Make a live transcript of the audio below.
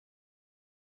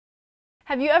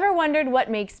Have you ever wondered what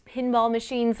makes pinball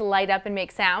machines light up and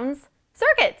make sounds?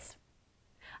 Circuits!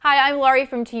 Hi, I'm Laurie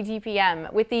from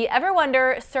TTPM. With the Ever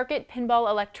Wonder Circuit Pinball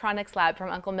Electronics Lab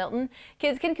from Uncle Milton,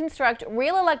 kids can construct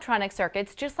real electronic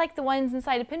circuits just like the ones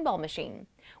inside a pinball machine.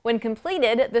 When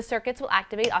completed, the circuits will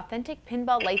activate authentic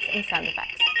pinball lights and sound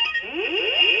effects.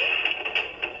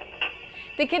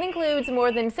 The kit includes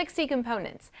more than 60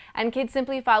 components, and kids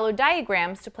simply follow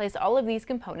diagrams to place all of these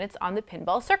components on the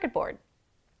pinball circuit board.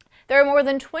 There are more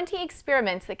than 20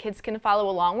 experiments that kids can follow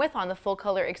along with on the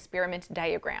full-color experiment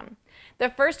diagram. The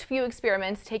first few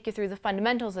experiments take you through the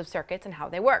fundamentals of circuits and how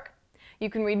they work. You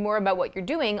can read more about what you're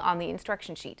doing on the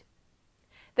instruction sheet.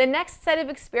 The next set of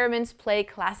experiments play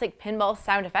classic pinball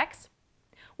sound effects,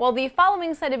 while the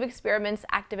following set of experiments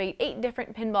activate 8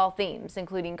 different pinball themes,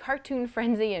 including Cartoon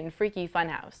Frenzy and Freaky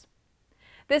Funhouse.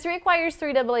 This requires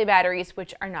 3 AA batteries,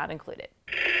 which are not included.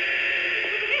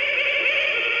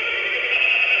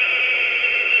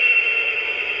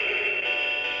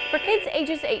 For kids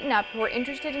ages 8 and up who are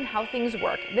interested in how things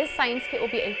work, this science kit will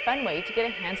be a fun way to get a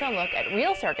hands-on look at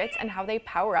real circuits and how they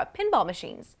power up pinball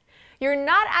machines. You're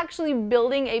not actually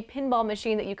building a pinball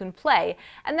machine that you can play,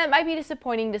 and that might be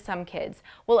disappointing to some kids,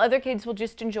 while other kids will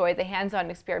just enjoy the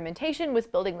hands-on experimentation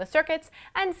with building the circuits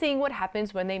and seeing what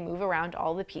happens when they move around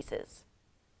all the pieces.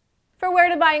 For where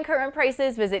to buy and current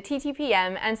prices, visit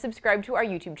TTPM and subscribe to our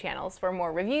YouTube channels for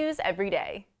more reviews every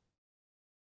day.